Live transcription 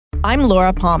I'm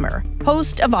Laura Palmer,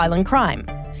 host of Island Crime.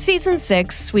 Season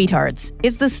 6, Sweethearts,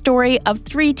 is the story of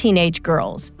 3 teenage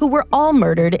girls who were all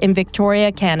murdered in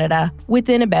Victoria, Canada,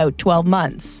 within about 12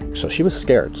 months. So she was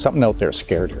scared. Something out there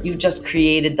scared her. You've just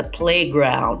created the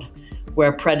playground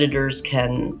where predators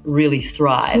can really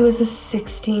thrive. She was a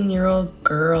 16-year-old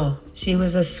girl. She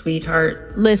was a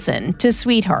sweetheart. Listen to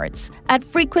Sweethearts at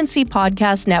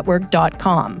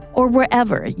frequencypodcastnetwork.com or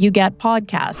wherever you get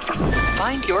podcasts.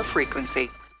 Find your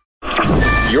frequency.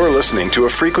 You're listening to a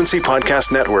Frequency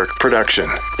Podcast Network production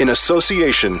in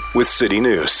association with City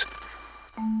News.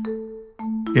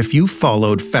 If you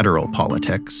followed federal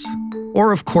politics,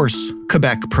 or of course,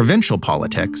 Quebec provincial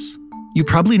politics, you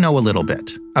probably know a little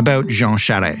bit about Jean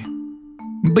Charest.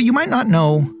 But you might not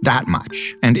know that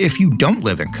much. And if you don't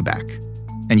live in Quebec,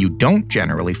 and you don't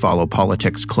generally follow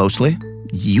politics closely,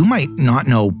 you might not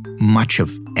know much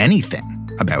of anything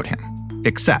about him,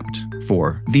 except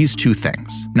for these 2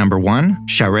 things. Number 1,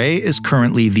 Charest is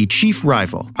currently the chief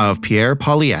rival of Pierre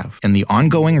Poilievre in the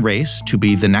ongoing race to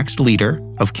be the next leader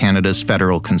of Canada's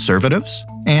federal Conservatives.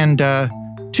 And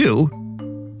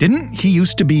 2, didn't he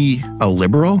used to be a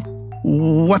Liberal?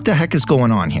 What the heck is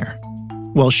going on here?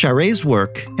 Well, Charest's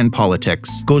work in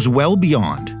politics goes well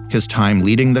beyond his time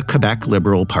leading the Quebec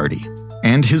Liberal Party.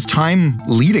 And his time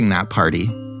leading that party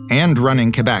and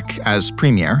running Quebec as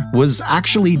premier was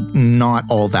actually not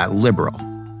all that liberal.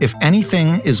 If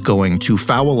anything is going to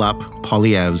foul up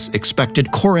Poilievre's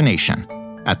expected coronation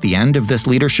at the end of this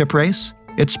leadership race,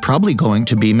 it's probably going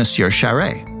to be Monsieur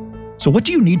Charest. So what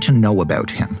do you need to know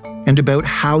about him and about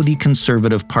how the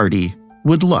Conservative Party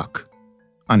would look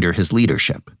under his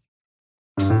leadership?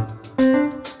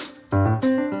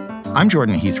 I'm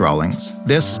Jordan Heath-Rawlings.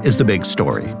 This is The Big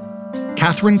Story.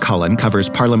 Catherine Cullen covers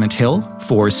Parliament Hill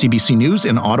for CBC News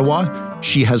in Ottawa.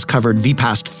 She has covered the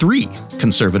past 3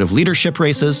 Conservative leadership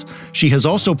races. She has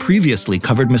also previously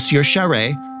covered Monsieur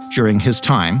Charest during his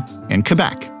time in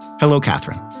Quebec. Hello,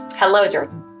 Catherine. Hello,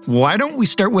 Jordan. Why don't we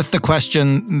start with the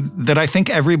question that I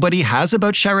think everybody has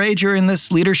about Charest during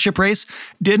this leadership race?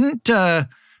 Didn't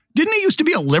he used to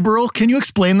be a Liberal? Can you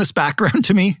explain this background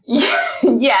to me?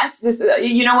 Yes. This,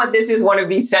 you know what? This is one of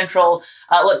the central,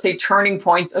 let's say, turning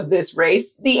points of this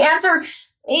race. The answer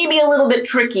may be a little bit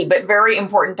tricky, but very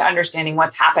important to understanding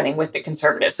what's happening with the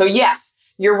Conservatives. So yes,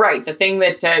 you're right. The thing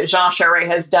that Jean Charest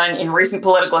has done in recent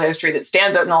political history that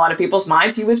stands out in a lot of people's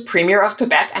minds, he was Premier of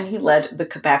Quebec and he led the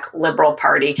Quebec Liberal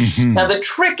Party. Mm-hmm. Now, the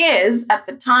trick is, at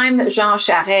the time that Jean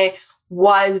Charest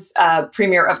was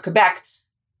Premier of Quebec,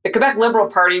 the Quebec Liberal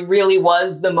Party really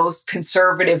was the most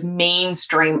conservative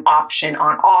mainstream option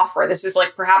on offer. This is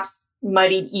like perhaps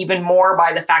muddied even more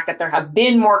by the fact that there have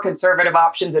been more conservative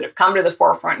options that have come to the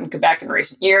forefront in Quebec in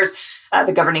recent years.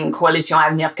 The governing Coalition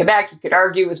Avenir Quebec, you could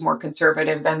argue, is more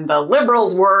conservative than the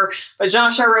Liberals were. But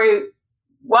Jean Charest,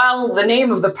 while the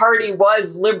name of the party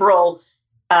was Liberal,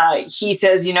 he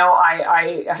says, you know,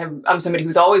 I'm somebody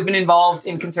who's always been involved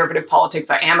in conservative politics.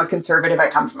 I am a conservative. I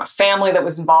come from a family that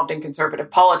was involved in conservative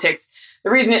politics. The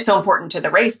reason it's so important to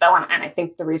the race, though, and I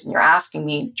think the reason you're asking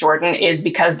me, Jordan, is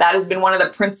because that has been one of the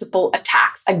principal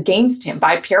attacks against him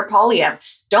by Pierre Poilievre.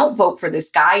 Don't vote for this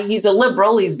guy. He's a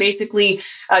Liberal. He's basically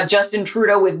Justin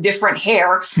Trudeau with different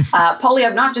hair.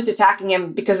 Poilievre not just attacking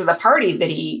him because of the party that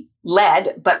he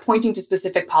led, but pointing to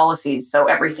specific policies. So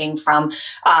everything from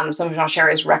some of Jean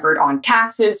Charest's record on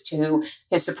taxes to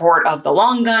his support of the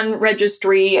long gun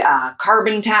registry,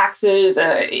 carbon taxes.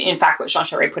 In fact, what Jean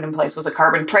Charest put in place was a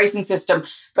carbon pricing system.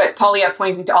 But Poilievre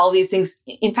pointing to all these things,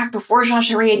 in fact, before Jean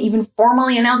Charest had even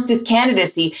formally announced his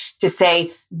candidacy, to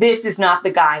say, this is not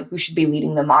the guy who should be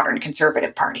leading the modern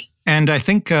Conservative Party. And I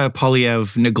think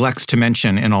Poilievre neglects to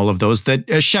mention in all of those that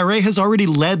Charest has already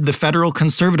led the federal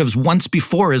Conservatives once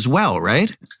before as well,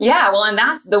 right? Yeah, well, and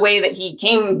that's the way that he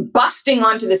came busting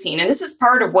onto the scene. And this is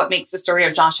part of what makes the story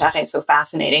of Jean Charest so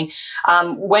fascinating.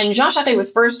 When Jean Charest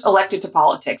was first elected to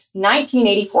politics,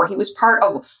 1984, he was part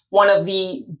of one of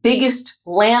the biggest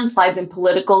landslides in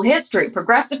political history.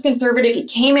 Progressive Conservative, he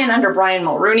came in under Brian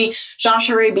Mulroney. Jean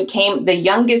Charest became the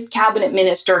youngest cabinet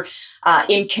minister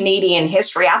in Canadian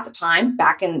history at the time,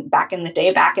 back in the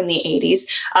day, back in the 80s.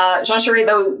 Jean Charest,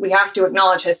 though, we have to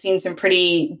acknowledge, has seen some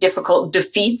pretty difficult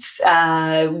defeats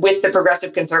with the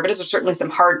Progressive Conservatives. There's certainly some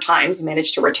hard times. He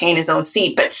managed to retain his own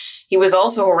seat, but he was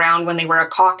also around when they were a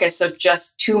caucus of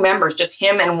just 2 members, just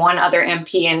him and one other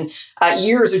MP, and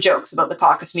years of jokes about the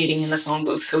caucus meeting in the phone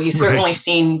booth. So he's certainly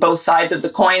seen both sides of the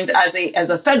coins as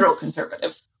a federal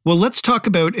Conservative. Well, let's talk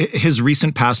about his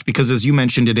recent past, because as you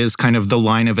mentioned, it is kind of the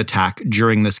line of attack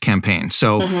during this campaign.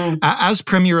 So as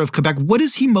Premier of Quebec, what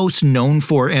is he most known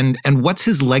for, and what's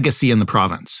his legacy in the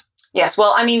province? Yes,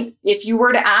 well, I mean, if you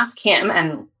were to ask him,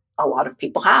 and a lot of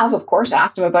people have, of course,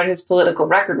 asked him about his political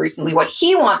record recently. What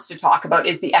he wants to talk about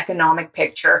is the economic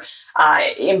picture,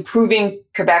 improving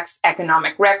Quebec's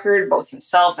economic record, both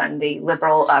himself and the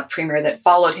Liberal premier that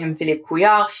followed him, Philippe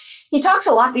Couillard. He talks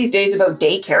a lot these days about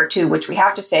daycare, too, which we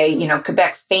have to say,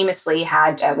 Quebec famously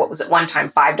had, what was at one time,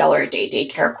 $5 a day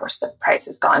daycare. Of course, the price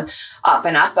has gone up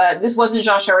and up. This wasn't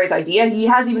Jean Charest's idea. He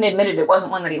has even admitted it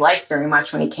wasn't one that he liked very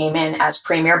much when he came in as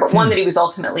premier, but one that he was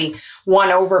ultimately won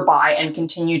over by and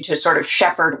continued to sort of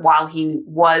shepherd while he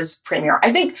was premier.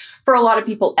 I think for a lot of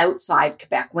people outside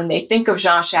Quebec, when they think of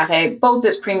Jean Charest, both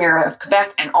as premier of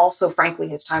Quebec and also, frankly,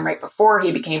 his time right before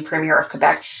he became premier of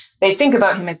Quebec, they think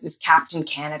about him as this Captain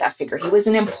Canada figure. He was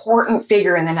an important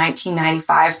figure in the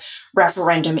 1995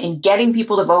 referendum in getting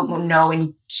people to vote no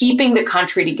and keeping the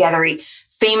country together. He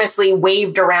famously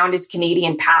waved around his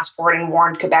Canadian passport and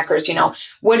warned Quebecers,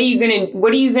 what are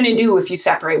you going to do if you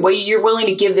separate? Well, you're willing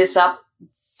to give this up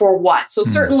for what? So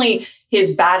certainly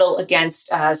his battle against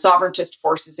sovereigntist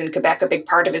forces in Quebec, a big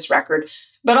part of his record.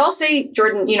 But I'll say,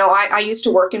 Jordan, I used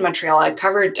to work in Montreal. I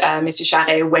covered Monsieur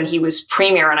Charest when he was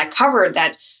premier, and I covered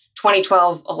that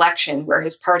 2012 election where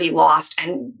his party lost.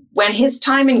 And when his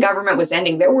time in government was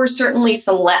ending, there were certainly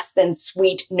some less than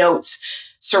sweet notes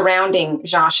surrounding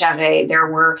Jean Charest. There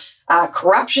were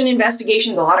corruption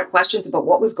investigations, a lot of questions about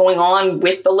what was going on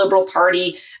with the Liberal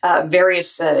Party,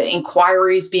 various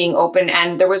inquiries being open.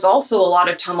 And there was also a lot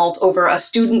of tumult over a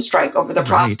student strike, over the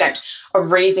prospect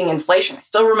of raising inflation. I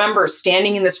still remember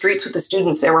standing in the streets with the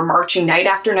students. They were marching night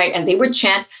after night, and they would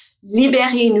chant,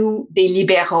 "Libérez-nous des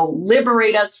libéraux,"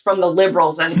 liberate us from the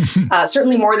liberals. And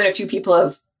certainly more than a few people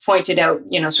have pointed out,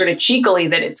 sort of cheekily,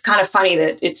 that it's kind of funny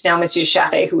that it's now Monsieur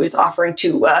Charest who is offering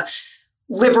to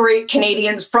liberate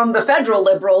Canadians from the federal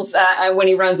liberals when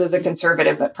he runs as a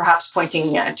conservative, but perhaps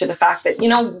pointing to the fact that,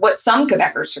 what some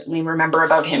Quebecers certainly remember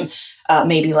about him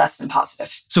may be less than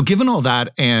positive. So given all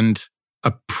that and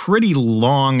a pretty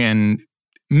long and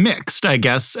mixed, I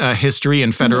guess, history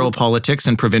in federal politics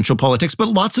and provincial politics, but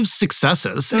lots of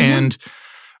successes. And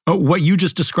what you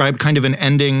just described, kind of an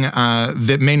ending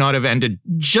that may not have ended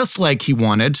just like he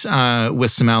wanted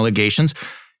with some allegations.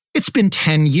 It's been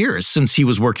 10 years since he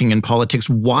was working in politics.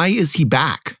 Why is he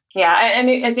back? Yeah,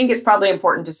 and I think it's probably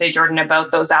important to say, Jordan,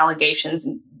 about those allegations.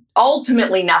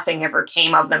 Ultimately, nothing ever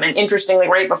came of them. And interestingly,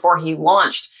 right before he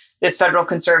launched this federal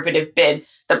conservative bid,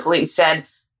 the police said,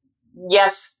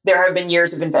 yes, there have been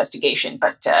years of investigation,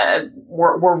 but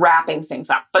we're wrapping things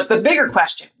up. But the bigger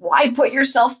question, why put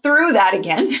yourself through that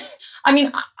again? I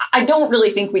mean, I don't really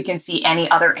think we can see any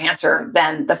other answer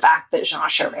than the fact that Jean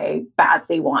Charest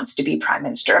badly wants to be Prime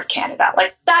Minister of Canada.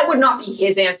 Like, that would not be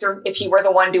his answer if he were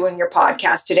the one doing your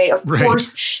podcast today. Of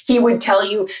course, he would tell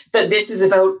you that this is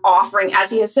about offering,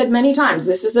 as he has said many times,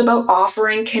 this is about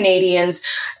offering Canadians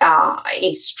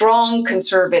a strong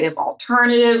conservative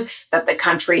alternative, that the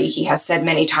country, he has said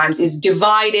many times, is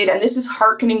divided. And this is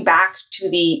hearkening back to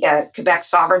the Quebec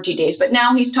sovereignty days. But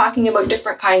now he's talking about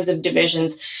different kinds of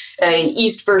divisions.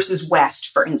 East versus West,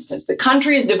 for instance. The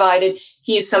country is divided.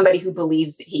 He is somebody who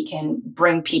believes that he can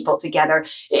bring people together.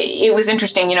 It was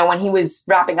interesting, when he was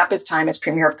wrapping up his time as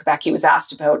Premier of Quebec, he was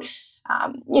asked about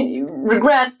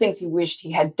regrets, things he wished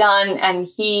he had done. And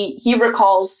he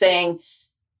recalls saying,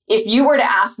 if you were to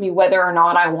ask me whether or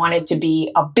not I wanted to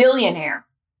be a billionaire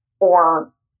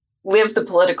or live the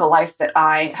political life that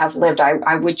I have lived,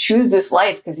 I would choose this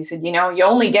life, because he said, you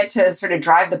only get to sort of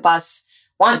drive the bus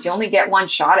once. You only get one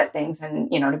shot at things,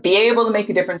 and, to be able to make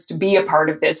a difference, to be a part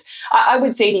of this. I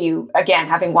would say to you, again,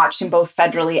 having watched him both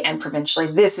federally and provincially,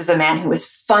 this is a man who is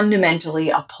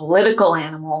fundamentally a political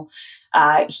animal.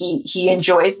 He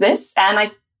enjoys this. And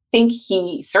I think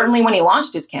he, certainly when he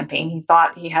launched his campaign, he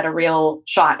thought he had a real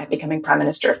shot at becoming Prime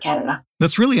Minister of Canada.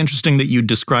 That's really interesting that you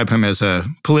describe him as a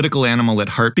political animal at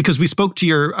heart, because we spoke to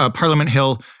your Parliament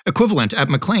Hill equivalent at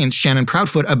Maclean's, Shannon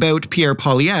Proudfoot, about Pierre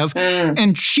Poilievre,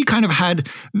 and she kind of had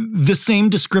the same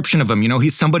description of him.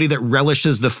 He's somebody that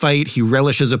relishes the fight, he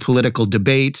relishes a political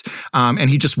debate, and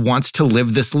he just wants to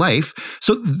live this life.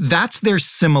 So that's their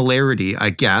similarity, I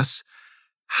guess.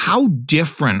 How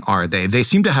different are they? They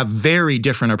seem to have very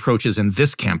different approaches in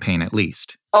this campaign, at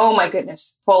least. Oh, my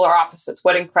goodness. Polar opposites.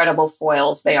 What incredible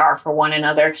foils they are for one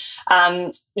another. Jean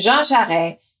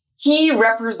Charest, he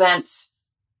represents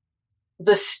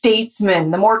the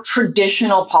statesman, the more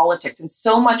traditional politics. And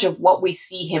so much of what we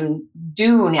see him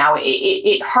do now,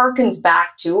 it harkens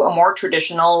back to a more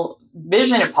traditional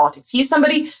vision of politics. He's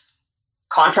somebody,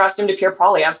 contrast him to Pierre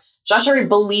Poilievre, Jean Charest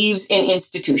believes in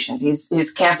institutions.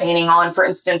 He's campaigning on, for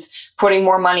instance, putting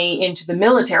more money into the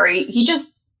military. He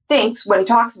just thinks, when he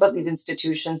talks about these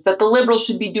institutions, that the Liberals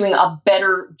should be doing a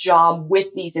better job with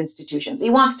these institutions. He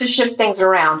wants to shift things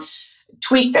around,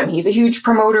 tweak them. He's a huge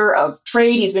promoter of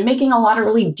trade. He's been making a lot of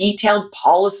really detailed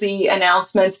policy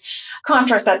announcements.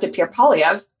 Contrast that to Pierre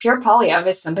Poilievre. Pierre Poilievre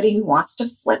is somebody who wants to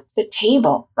flip the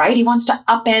table, right? He wants to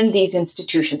upend these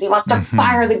institutions. He wants to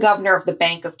fire the governor of the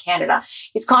Bank of Canada.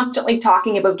 He's constantly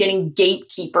talking about getting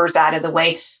gatekeepers out of the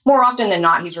way. More often than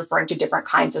not, he's referring to different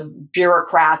kinds of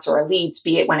bureaucrats or elites,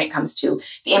 be it when it comes to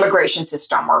the immigration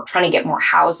system or trying to get more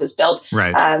houses built.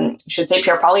 Right. I should say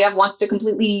Pierre Poilievre wants to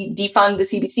completely defund the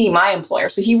CPC, my employer.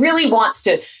 So he really wants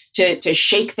to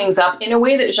shake things up in a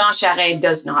way that Jean Charest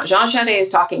does not. Jean Charest is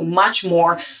talking much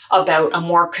more about a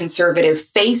more conservative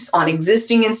face on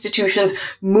existing institutions,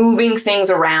 moving things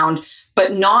around,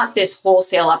 but not this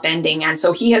wholesale upending. And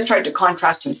so he has tried to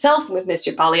contrast himself with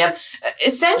Mr. Poilievre,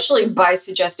 essentially by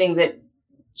suggesting that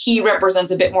he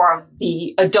represents a bit more of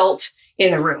the adult in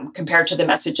the room compared to the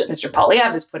message that Mr.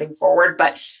 Poilievre is putting forward.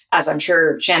 But as I'm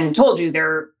sure Shannon told you,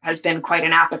 there has been quite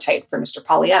an appetite for Mr.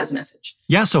 Poilievre's message.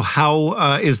 Yeah, so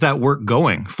how is that work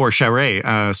going for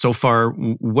Charest? So far,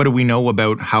 what do we know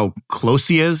about how close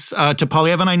he is to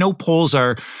Poilievre? And I know polls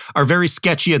are very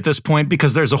sketchy at this point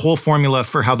because there's a whole formula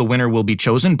for how the winner will be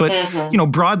chosen. But,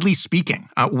 broadly speaking,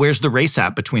 where's the race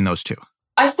at between those two?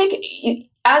 I think,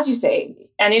 as you say,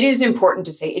 and it is important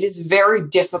to say, it is very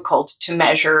difficult to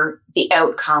measure the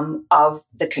outcome of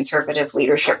the Conservative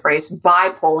leadership race by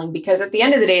polling, because at the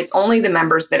end of the day, it's only the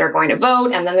members that are going to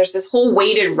vote. And then there's this whole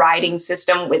weighted riding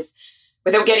system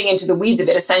without getting into the weeds of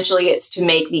it. Essentially, it's to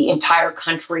make the entire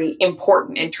country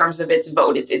important in terms of its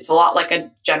vote. It's a lot like a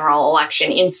general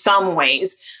election in some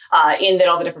ways, in that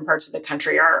all the different parts of the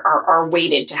country are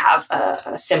weighted to have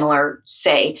a similar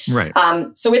say. Right.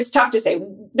 So it's tough to say.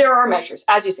 There are measures.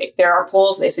 As you say, there are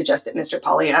polls. They suggest that Mr.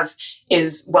 Poilievre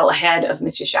is well ahead of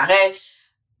Monsieur Charest.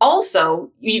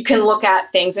 Also, you can look at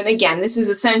things, and again, this is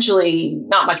essentially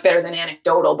not much better than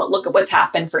anecdotal, but look at what's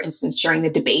happened, for instance, during the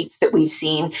debates that we've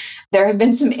seen. There have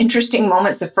been some interesting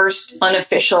moments. The first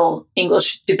unofficial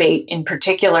English debate in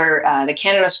particular, the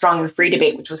Canada Strong and Free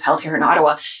debate, which was held here in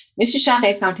Ottawa, Mr.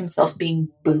 Charest found himself being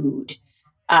booed.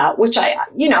 Which I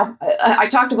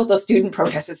talked about those student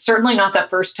protests. It's certainly not the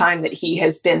first time that he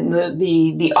has been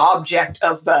the object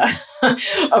of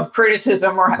of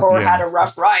criticism or had a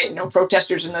rough ride.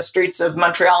 Protesters in the streets of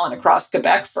Montreal and across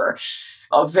Quebec for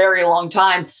a very long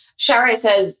time. Charest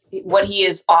says what he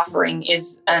is offering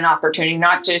is an opportunity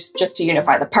not just to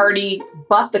unify the party,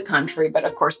 but the country. But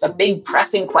of course, the big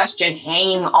pressing question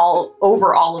hanging all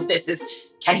over all of this is,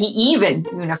 can he even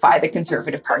unify the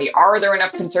Conservative Party? Are there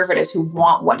enough Conservatives who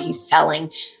want what he's selling?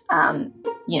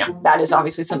 That is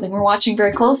obviously something we're watching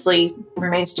very closely.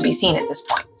 Remains to be seen at this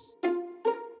point.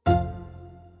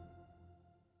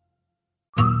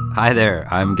 Hi there,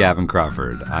 I'm Gavin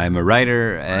Crawford. I'm a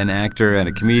writer, an actor, and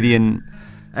a comedian.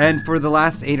 And for the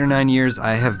last 8 or 9 years,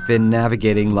 I have been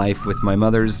navigating life with my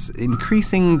mother's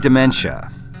increasing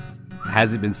dementia.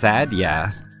 Has it been sad?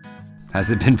 Yeah.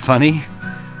 Has it been funny?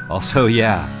 Also,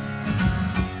 yeah.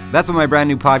 That's what my brand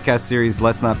new podcast series,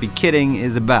 Let's Not Be Kidding,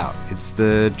 is about. It's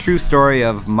the true story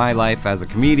of my life as a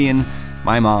comedian,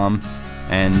 my mom,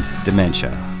 and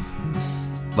dementia.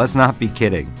 Let's Not Be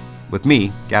Kidding. With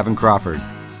me, Gavin Crawford.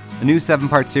 A new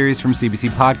 7-part series from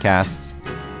CPC Podcasts,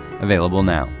 available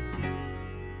now.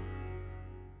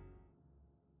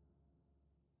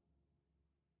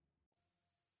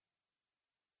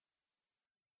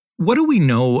 What do we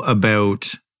know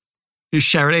about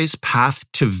Charest's path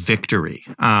to victory?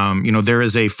 There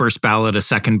is a first ballot, a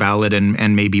second ballot,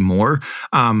 and maybe more.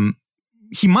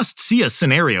 He must see a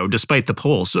scenario, despite the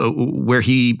polls, where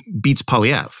he beats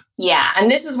Poilievre. Yeah, and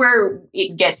this is where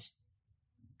it gets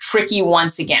tricky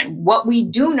once again. What we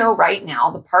do know right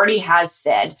now, the party has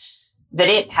said that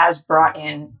it has brought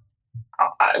in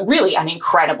really an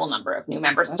incredible number of new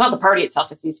members. And it's not the party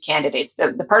itself, it's these candidates.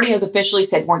 The party has officially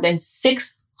said more than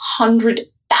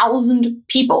 600,000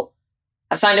 people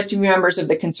have signed up to be members of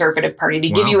the Conservative Party. To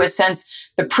give you a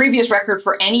sense, the previous record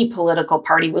for any political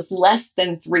party was less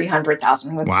than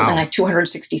 300,000. It was something like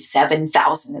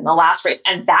 267,000 in the last race.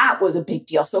 And that was a big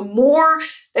deal. So more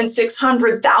than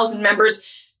 600,000 members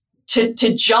to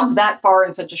jump that far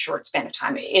in such a short span of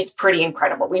time. It's pretty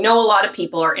incredible. We know a lot of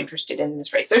people are interested in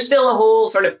this race. There's still a whole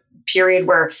sort of period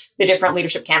where the different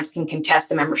leadership camps can contest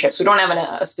the memberships. We don't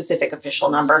have a specific official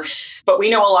number, but we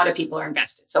know a lot of people are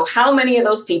invested. So how many of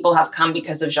those people have come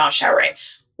because of Jean Charest?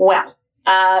 Well,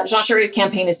 Jean Charest's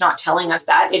campaign is not telling us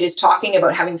that. It is talking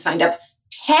about having signed up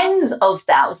tens of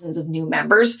thousands of new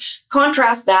members.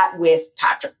 Contrast that with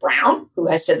Patrick Brown, who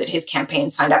has said that his campaign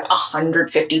signed up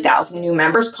 150,000 new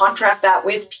members. Contrast that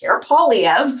with Pierre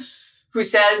Poilievre, who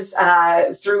says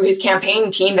through his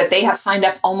campaign team that they have signed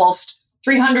up almost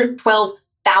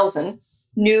 312,000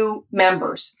 new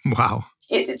members. Wow.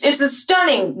 It's a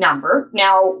stunning number.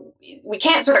 Now, we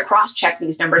can't sort of cross-check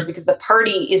these numbers because the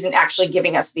party isn't actually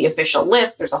giving us the official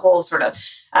list. There's a whole sort of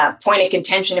point of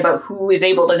contention about who is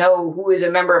able to know who is a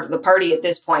member of the party at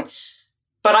this point.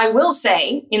 But I will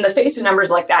say, in the face of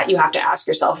numbers like that, you have to ask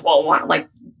yourself, well,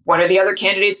 what are the other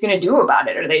candidates going to do about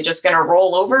it? Are they just going to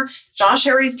roll over? Jean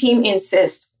Charest's team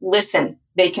insists, listen,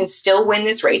 they can still win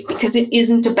this race because it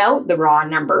isn't about the raw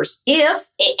numbers. If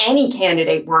any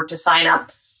candidate were to sign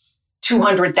up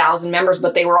 200,000 members,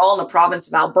 but they were all in the province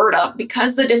of Alberta,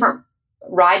 because the different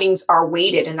ridings are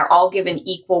weighted and they're all given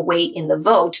equal weight in the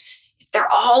vote, if they're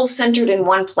all centered in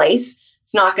one place,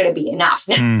 it's not going to be enough.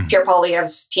 Now, Pierre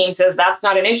Poilievre's team says that's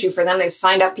not an issue for them. They've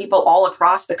signed up people all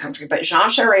across the country. But Jean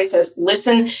Charest says,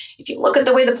 listen, if you look at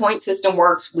the way the point system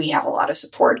works, we have a lot of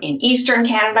support in Eastern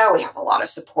Canada. We have a lot of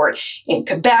support in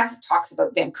Quebec. He talks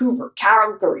about Vancouver,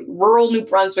 Calgary, rural New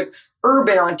Brunswick,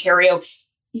 urban Ontario.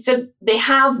 He says they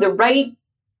have the right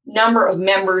number of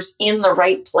members in the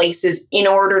right places in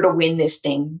order to win this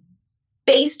thing.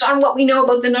 Based on what we know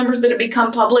about the numbers that have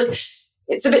become public,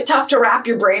 it's a bit tough to wrap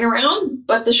your brain around,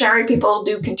 but the Charest people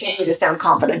do continue to sound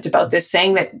confident about this,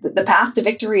 saying that the path to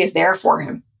victory is there for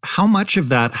him. How much of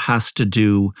that has to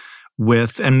do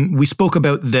with, and we spoke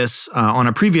about this on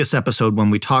a previous episode when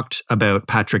we talked about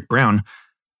Patrick Brown,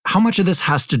 how much of this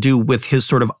has to do with his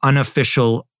sort of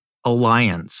unofficial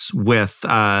alliance with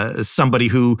somebody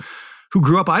who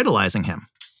grew up idolizing him?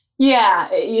 Yeah,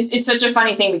 it's such a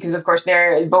funny thing because, of course,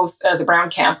 they're both the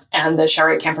Brown camp and the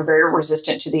Charest camp are very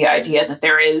resistant to the idea that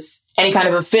there is any kind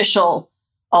of official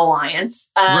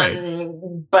alliance. Right.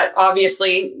 But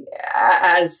obviously,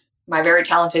 as my very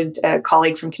talented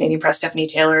colleague from Canadian Press, Stephanie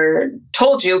Taylor,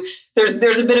 told you, there's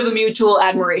a bit of a mutual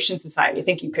admiration society. I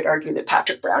think you could argue that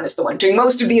Patrick Brown is the one doing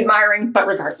most of the admiring, but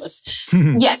regardless.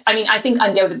 Yes, I mean, I think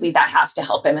undoubtedly that has to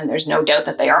help him, and there's no doubt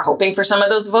that they are hoping for some of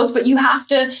those votes, but you have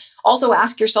to also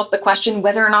ask yourself the question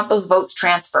whether or not those votes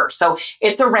transfer. So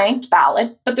it's a ranked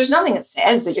ballot, but there's nothing that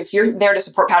says that if you're there to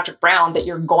support Patrick Brown, that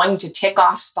you're going to tick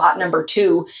off spot number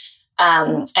 2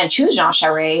 and choose Jean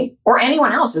Charest or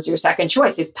anyone else as your second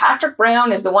choice. If Patrick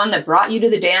Brown is the one that brought you to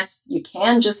the dance, you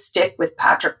can just stick with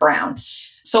Patrick Brown.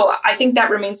 So I think that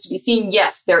remains to be seen.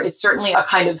 Yes, there is certainly a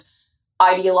kind of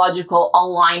ideological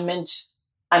alignment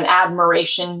and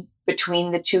admiration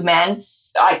between the two men.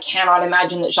 I cannot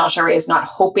imagine that Jean Charest is not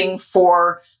hoping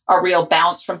for a real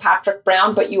bounce from Patrick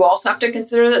Brown, but you also have to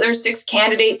consider that there's 6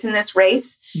 candidates in this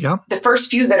race. Yep. The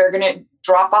first few that are going to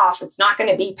drop off, it's not going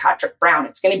to be Patrick Brown.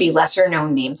 It's going to be lesser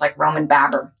known names like Roman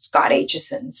Baber, Scott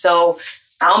Aitchison. So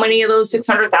how many of those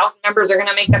 600,000 members are going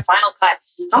to make the final cut?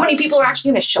 How many people are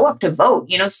actually going to show up to vote?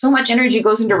 You know, so much energy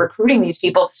goes into recruiting these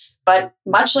people. But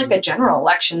much like a general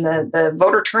election, the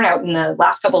voter turnout in the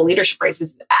last couple of leadership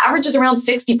races averages around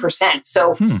 60%.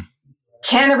 So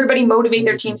can everybody motivate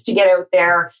their teams to get out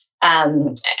there?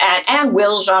 And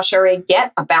will Jean Charest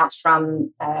get a bounce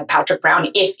from Patrick Brown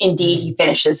if indeed he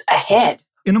finishes ahead?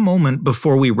 In a moment,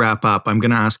 before we wrap up, I'm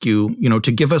going to ask you,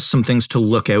 to give us some things to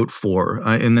look out for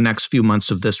in the next few months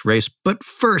of this race. But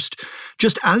first,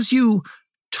 just as you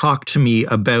talk to me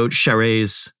about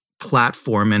Charest's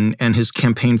platform and his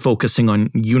campaign focusing on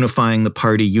unifying the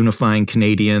party, unifying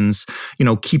Canadians,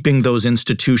 keeping those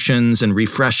institutions and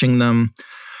refreshing them,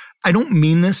 I don't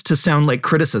mean this to sound like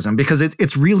criticism because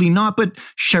it's really not, but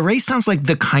Charest sounds like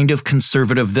the kind of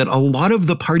conservative that a lot of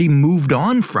the party moved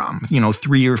on from,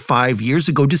 3 or 5 years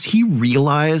ago. Does he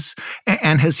realize,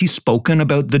 and has he spoken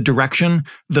about the direction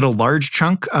that a large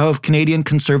chunk of Canadian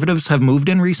conservatives have moved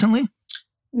in recently?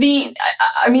 The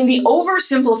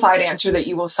oversimplified answer that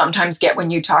you will sometimes get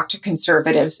when you talk to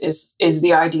conservatives is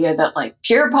the idea that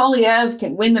Pierre Poilievre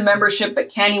can win the membership, but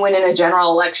can he win in a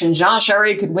general election? Jean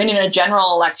Charest could win in a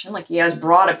general election, he has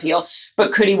broad appeal,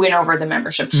 but could he win over the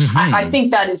membership? I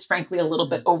think that is frankly a little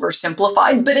bit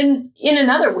oversimplified, but in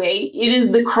another way, it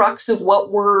is the crux of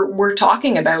what we're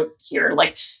talking about here.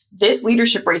 This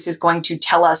leadership race is going to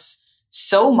tell us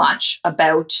so much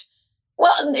about.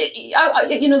 Well,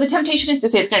 the temptation is to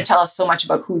say it's going to tell us so much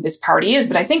about who this party is,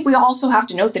 but I think we also have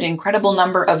to note that an incredible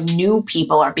number of new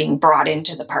people are being brought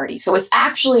into the party. So it's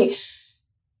actually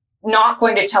not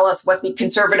going to tell us what the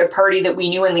Conservative Party that we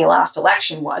knew in the last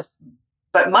election was,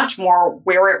 but much more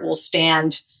where it will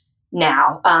stand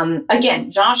now.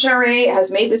 Again, Jean Charest has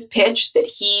made this pitch that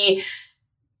he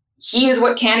is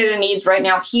what Canada needs right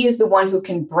now. He is the one who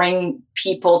can bring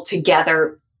people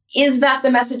together Is that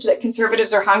the message that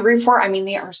conservatives are hungry for? I mean,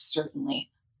 they are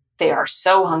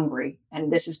so hungry.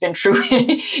 And this has been true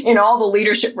in all the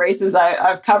leadership races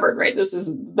I've covered, right? This is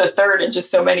the third in just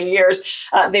so many years.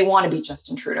 They want to be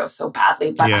Justin Trudeau so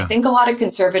badly. But I think a lot of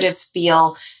conservatives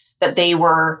feel that they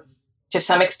were, to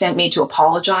some extent, made to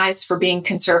apologize for being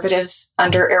conservatives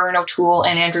under Erin O'Toole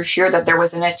and Andrew Scheer, that there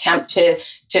was an attempt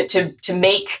to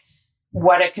make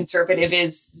what a conservative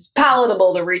is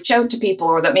palatable, to reach out to people,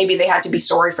 or that maybe they had to be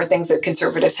sorry for things that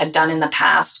conservatives had done in the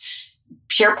past.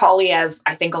 Pierre Poilievre,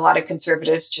 I think a lot of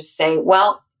conservatives just say,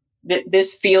 well,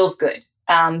 this feels good.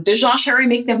 Does Jean Charest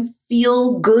make them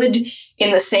feel good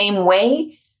in the same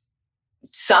way?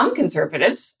 Some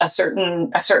conservatives, a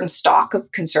certain stock of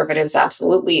conservatives,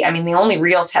 absolutely. I mean, the only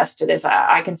real test to this,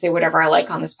 I can say whatever I like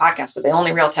on this podcast, but the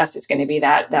only real test is going to be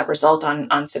that result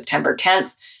on September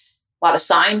 10th. A lot of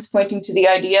signs pointing to the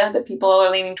idea that people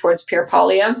are leaning towards Pierre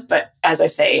Poilievre. But as I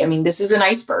say, I mean, this is an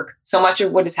iceberg. So much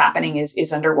of what is happening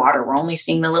is underwater. We're only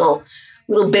seeing the little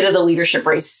bit of the leadership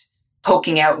race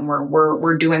poking out, and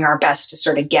we're doing our best to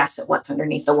sort of guess at what's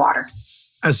underneath the water.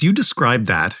 As you described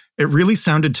that, it really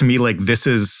sounded to me like this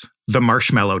is the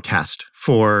marshmallow test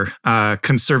for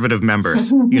conservative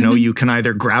members. You can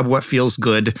either grab what feels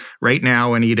good right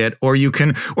now and eat it, or you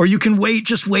can wait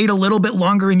a little bit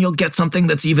longer and you'll get something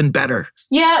that's even better.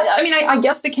 Yeah, I mean, I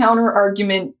guess the counter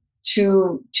argument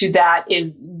to that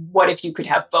is, what if you could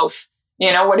have both?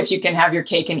 What if you can have your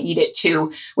cake and eat it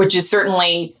too? Which is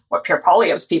certainly what Pierre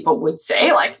Poilievre's people would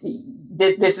say. Like,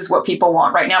 this is what people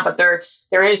want right now. But there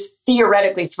is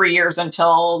theoretically 3 years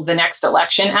until the next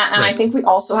election. And right. I think we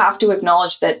also have to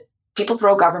acknowledge that people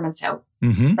throw governments out,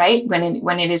 right?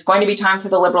 When it is going to be time for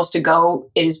the Liberals to go,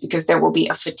 it is because there will be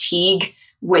a fatigue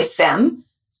with them.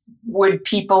 Would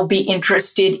people be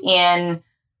interested in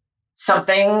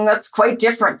something that's quite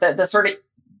different? The sort of,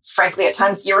 frankly, at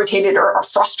times irritated or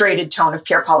frustrated tone of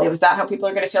Pierre Poilievre. Is that how people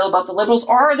are going to feel about the Liberals?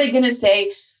 Or are they going to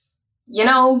say,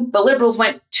 the Liberals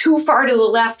went too far to the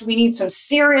left. We need some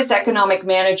serious economic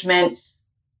management.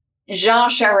 Jean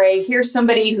Charest, here's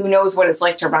somebody who knows what it's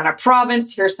like to run a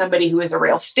province. Here's somebody who is a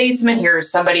real statesman.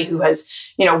 Here's somebody who has,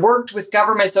 worked with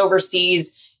governments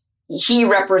overseas. He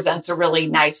represents a really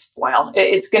nice foil.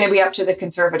 It's going to be up to the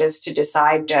Conservatives to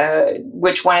decide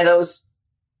which one of those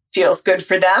feels good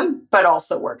for them, but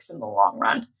also works in the long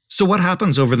run. So what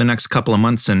happens over the next couple of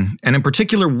months? And in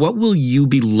particular, what will you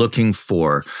be looking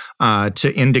for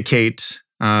to indicate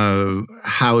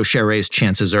how Charest's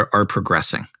chances are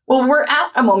progressing? Well, we're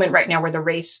at a moment right now where the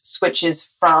race switches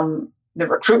from the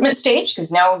recruitment stage,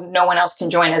 because now no one else can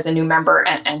join as a new member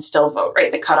and still vote,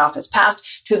 right? The cutoff is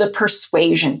passed, to the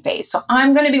persuasion phase. So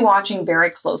I'm going to be watching very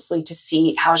closely to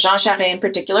see how Jean Charest in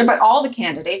particular, but all the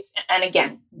candidates, and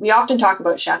again, we often talk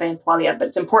about Charest and Poilievre, but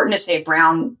it's important to say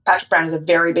Patrick Brown is a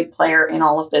very big player in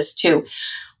all of this too.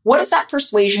 What does that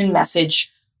persuasion message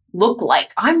look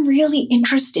like? I'm really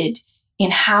interested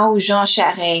in how Jean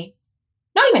Charest,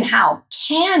 not even how,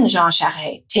 can Jean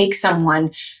Charest take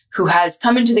someone who has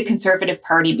come into the Conservative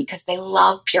Party because they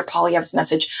love Pierre Poilievre's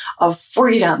message of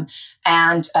freedom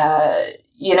and,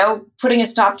 putting a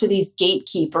stop to these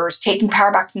gatekeepers, taking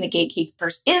power back from the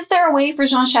gatekeepers. Is there a way for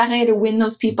Jean Charest to win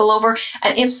those people over?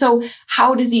 And if so,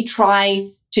 how does he try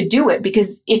to do it?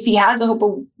 Because if he has a hope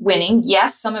of winning,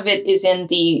 yes, some of it is in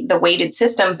the weighted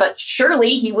system, but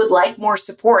surely he would like more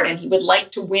support and he would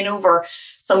like to win over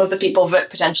some of the people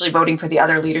potentially voting for the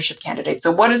other leadership candidates.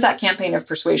 So what does that campaign of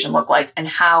persuasion look like, and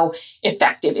how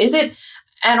effective is it?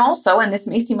 And also, and this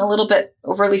may seem a little bit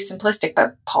overly simplistic,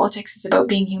 but politics is about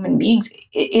being human beings.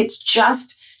 It's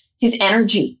just his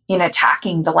energy in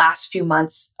attacking the last few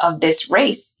months of this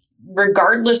race,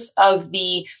 regardless of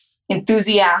the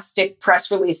enthusiastic press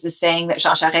releases saying that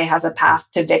Jean Charest has a path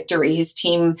to victory. His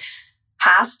team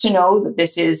has to know that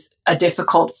this is a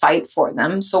difficult fight for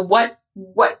them. So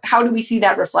how do we see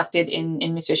that reflected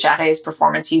in Monsieur Charest's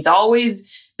performance? He's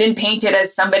always been painted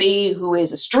as somebody who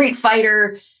is a street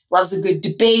fighter, loves a good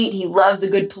debate. He loves a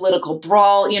good political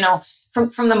brawl.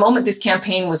 From the moment this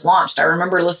campaign was launched, I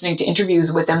remember listening to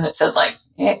interviews with him that said, like,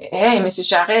 hey, Monsieur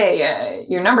Charest,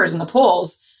 your numbers in the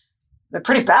polls, they're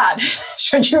pretty bad.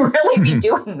 Should you really be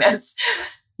doing this?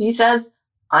 He says,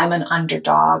 I'm an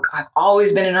underdog. I've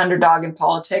always been an underdog in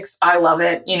politics. I love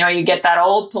it. You get that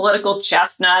old political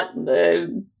chestnut,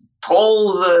 the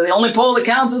polls, the only poll that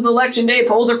counts is election day.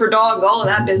 Polls are for dogs, all of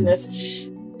that business.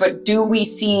 But do we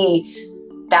see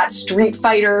that street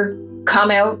fighter come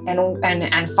out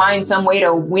and find some way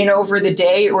to win over the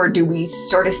day? Or do we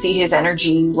sort of see his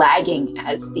energy lagging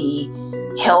as the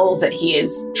hill that he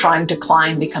is trying to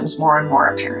climb becomes more and more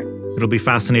apparent? It'll be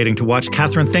fascinating to watch.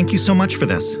 Catherine, thank you so much for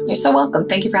this. You're so welcome.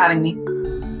 Thank you for having me.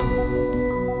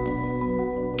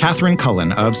 Catherine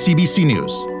Cullen of CBC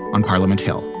News on Parliament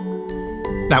Hill.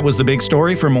 That was The Big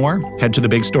Story. For more, head to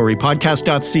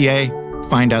thebigstorypodcast.ca,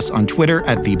 find us on Twitter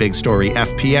at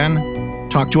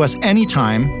TheBigStoryFPN, talk to us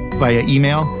anytime via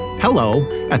email,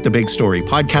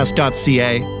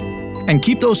 hello@thebigstorypodcast.ca, and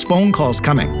keep those phone calls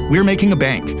coming. We're making a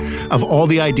bank of all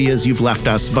the ideas you've left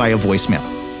us via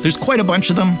voicemail. There's quite a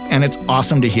bunch of them, and it's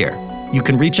awesome to hear. You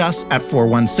can reach us at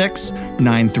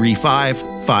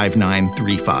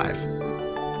 416-935-5935.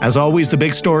 As always, The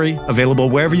Big Story, available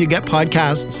wherever you get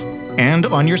podcasts and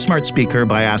on your smart speaker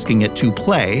by asking it to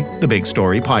play The Big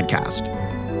Story podcast.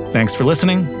 Thanks for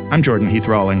listening. I'm Jordan Heath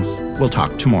Rawlings. We'll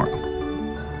talk tomorrow.